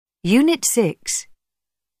Unit 6.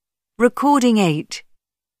 Recording 8.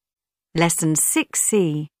 Lesson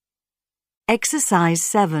 6C. Exercise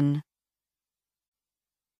 7.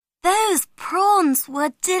 Those prawns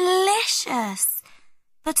were delicious,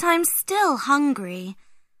 but I'm still hungry.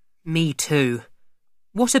 Me too.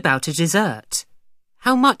 What about a dessert?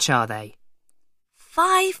 How much are they?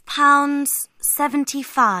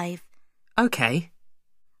 £5.75. OK.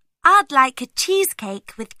 I'd like a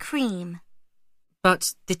cheesecake with cream.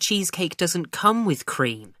 But the cheesecake doesn't come with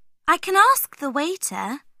cream. I can ask the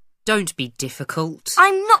waiter. Don't be difficult.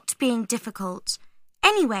 I'm not being difficult.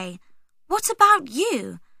 Anyway, what about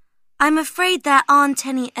you? I'm afraid there aren't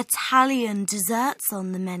any Italian desserts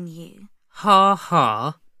on the menu. Ha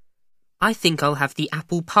ha. I think I'll have the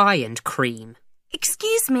apple pie and cream.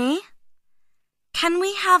 Excuse me? Can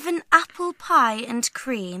we have an apple pie and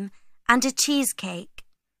cream and a cheesecake?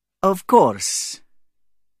 Of course.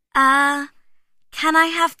 Can I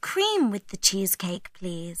have cream with the cheesecake,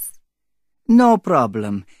 please? No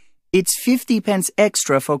problem. It's 50p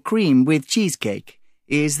extra for cream with cheesecake.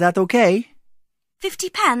 Is that okay?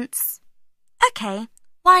 50p? OK,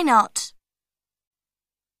 why not?